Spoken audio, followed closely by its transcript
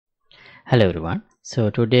Hello everyone. So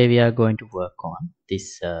today we are going to work on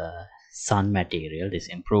this sun material, this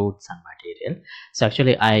improved sun material. So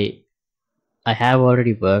actually I have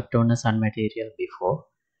already worked on a sun material before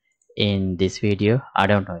in this video. I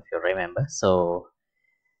don't know if you remember. So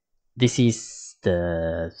this is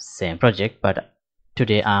the same project, but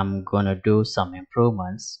today I'm gonna do some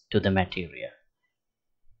improvements to the material.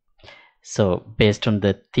 So based on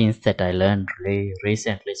the things that I learned really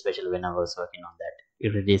recently, especially when I was working on that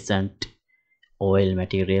iridescent oil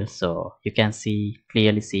material, so you can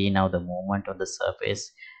clearly see now the movement on the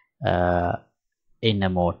surface uh, in a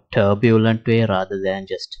more turbulent way rather than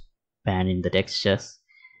just panning the textures.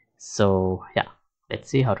 So yeah, let's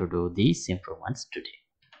see how to do these improvements today.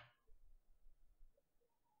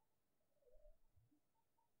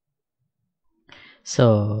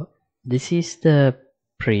 So this is the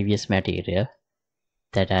previous material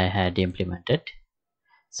that I had implemented.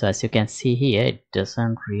 So as you can see here, it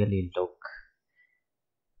doesn't really look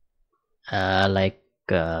like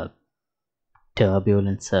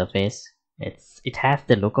turbulent surface. It has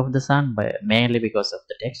the look of the sun, but mainly because of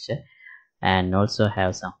the texture, and also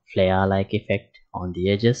have some flare like effect on the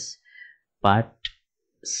edges, but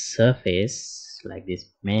surface like this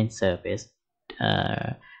main surface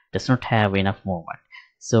does not have enough movement.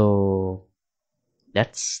 So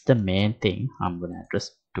that's the main thing I'm gonna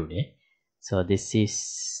address today. So this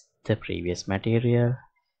is the previous material,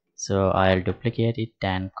 so I'll duplicate it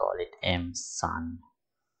and call it msun2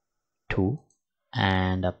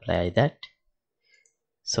 and apply that,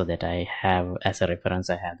 so that I have as a reference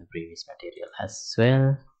I have the previous material as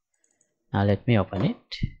well. Now let me open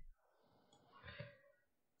it.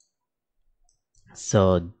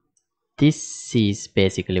 So this is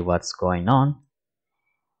basically what's going on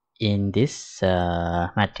in this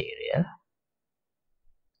material.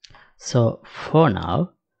 So for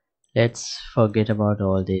now, let's forget about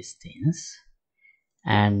all these things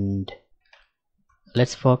and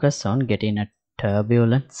let's focus on getting a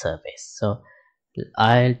turbulent surface. So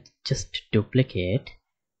I'll just duplicate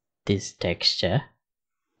this texture,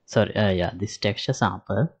 this texture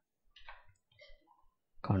sample,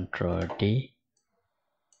 Control D,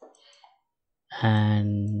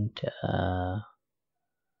 and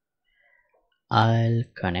I'll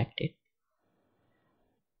connect it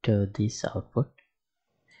to this output.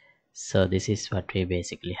 So this is what we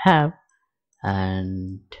basically have,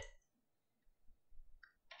 and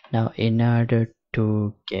now in order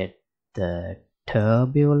to get the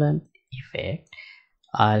turbulent effect,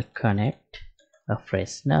 I'll connect a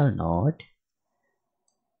Fresnel node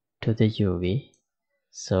to the UV.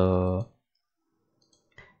 So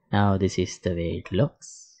now this is the way it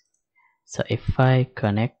looks. So if I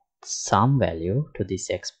connect some value to this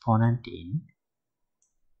exponent in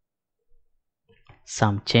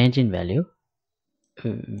some change in value,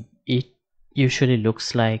 it usually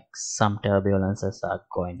looks like some turbulences are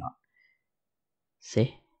going on.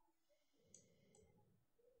 See?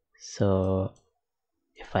 So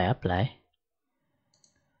if I apply,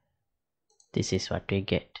 this is what we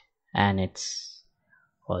get, and it's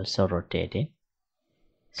also rotating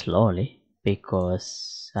slowly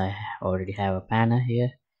because I already have a panel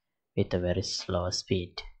here with a very slow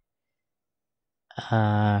speed.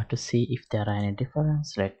 To see if there are any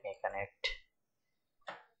difference, let me connect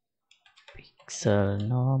pixel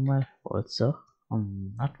normal also.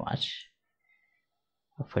 Not much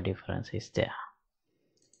of a difference is there.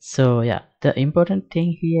 So yeah, the important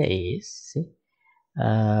thing here is, see,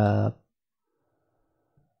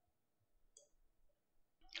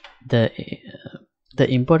 the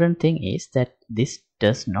important thing is that this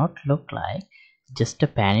does not look like just a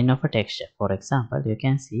panning of a texture. For example, you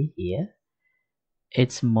can see here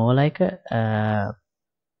it's more like a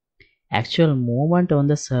actual movement on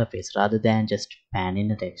the surface rather than just panning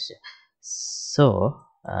a texture. So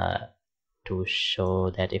to show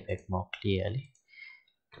that effect more clearly,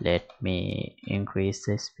 let me increase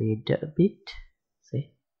the speed a bit.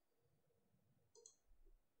 See,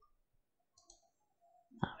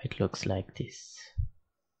 now it looks like this.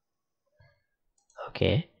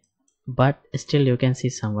 Okay, but still you can see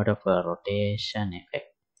somewhat of a rotation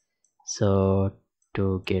effect. So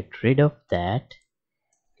to get rid of that,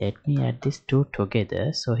 let me add these two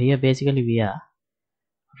together. So here basically we are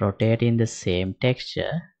rotating the same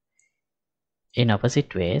texture in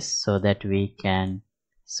opposite ways so that we can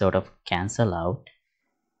sort of cancel out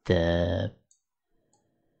the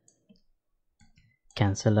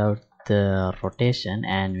rotation,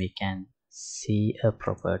 and we can see a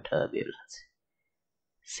proper turbulence.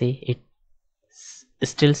 See, it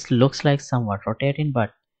still looks like somewhat rotating,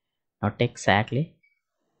 but not exactly.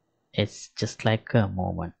 It's just like a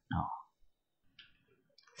movement now.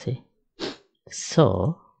 See,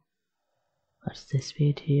 So what's the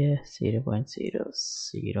speed here?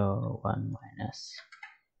 0.001 minus.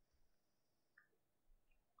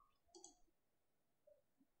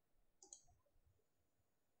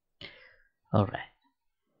 Alright.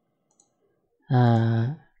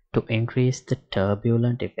 To increase the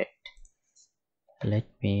turbulent effect, let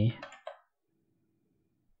me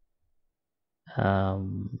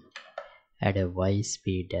add a y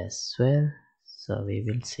speed as well, so we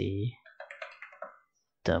will see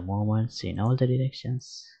the moments in all the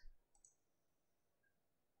directions.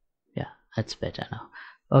 Yeah, that's better now.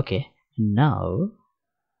 Okay, now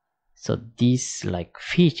so these like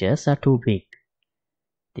features are too big,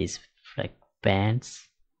 these like bands,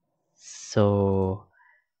 so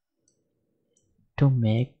to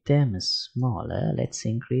make them smaller, let's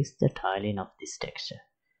increase the tiling of this texture.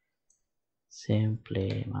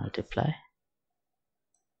 Simply multiply.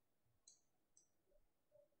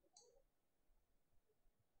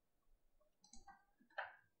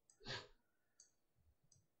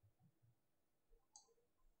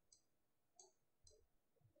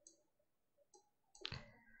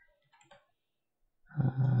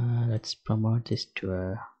 Let's promote this to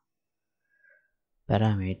a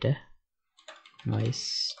parameter,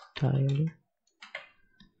 noise tile.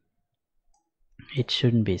 It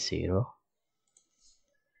shouldn't be 0.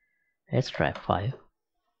 Let's try 5.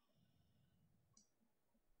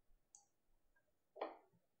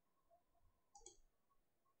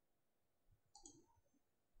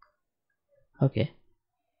 Okay,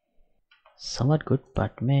 somewhat good,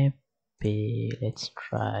 but maybe let's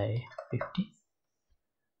try 50.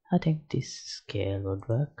 I think this scale would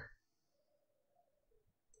work,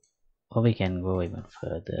 or we can go even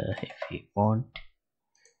further if we want.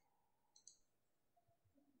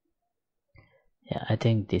 Yeah, I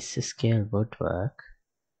think this scale would work.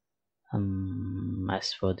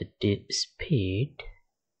 As for the speed,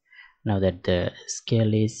 now that the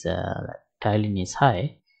scale is tiling is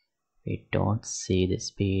high, we don't see the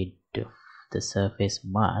speed of the surface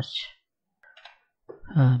much.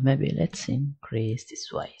 Maybe let's increase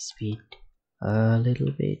this y speed a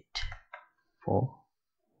little bit, 4.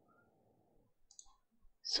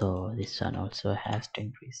 So this one also has to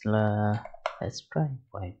increase. Let's try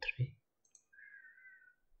 0.3.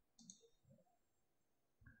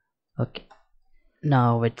 Okay,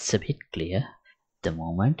 now it's a bit clear the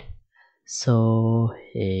moment. So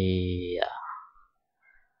yeah,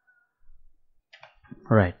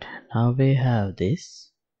 right, now we have this.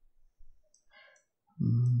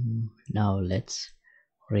 Now let's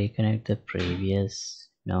reconnect the previous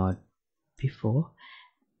node before,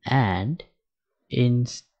 and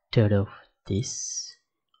instead of this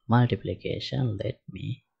multiplication, let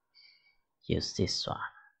me use this one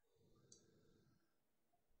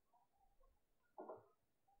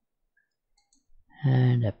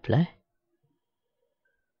and apply.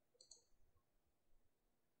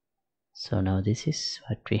 So now this is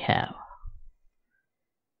what we have.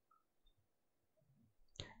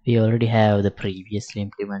 We already have the previously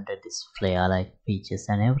implemented this flare like features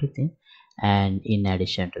and everything, and in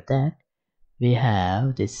addition to that we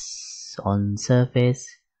have this on surface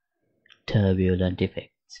turbulent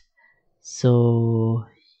effects. So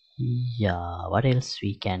yeah, what else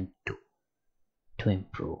we can do to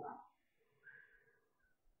improve?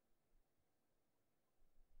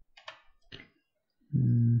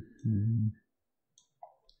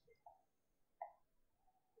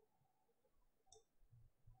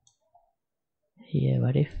 Here,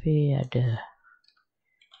 what if we add a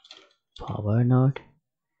power node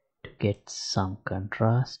to get some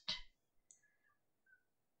contrast?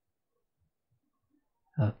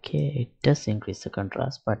 Okay, it does increase the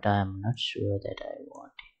contrast, but I'm not sure that I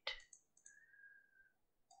want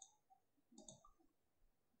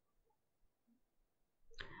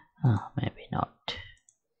it. Maybe not.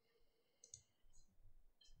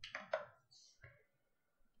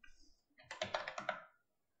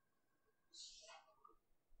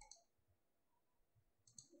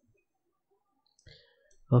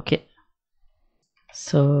 Okay,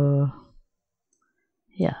 so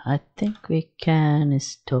yeah, I think we can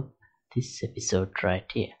stop this episode right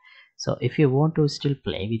here. So if you want to still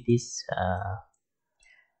play with these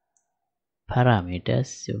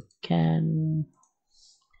parameters, you can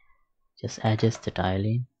just adjust the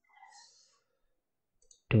tiling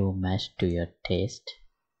to match to your taste.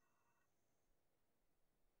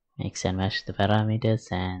 Mix and match the parameters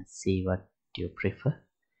and see what you prefer.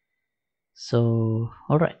 So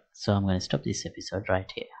alright, so I'm going to stop this episode right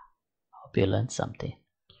here. Hope you learned something,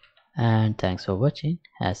 and thanks for watching.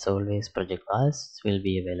 As always, project files will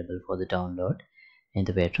be available for the download in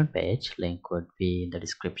the Patreon page. Link would be in the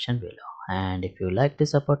description below. And if you like to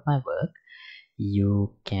support my work,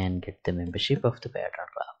 you can get the membership of the Patreon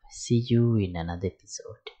Club. See you in another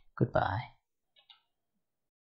episode. Goodbye.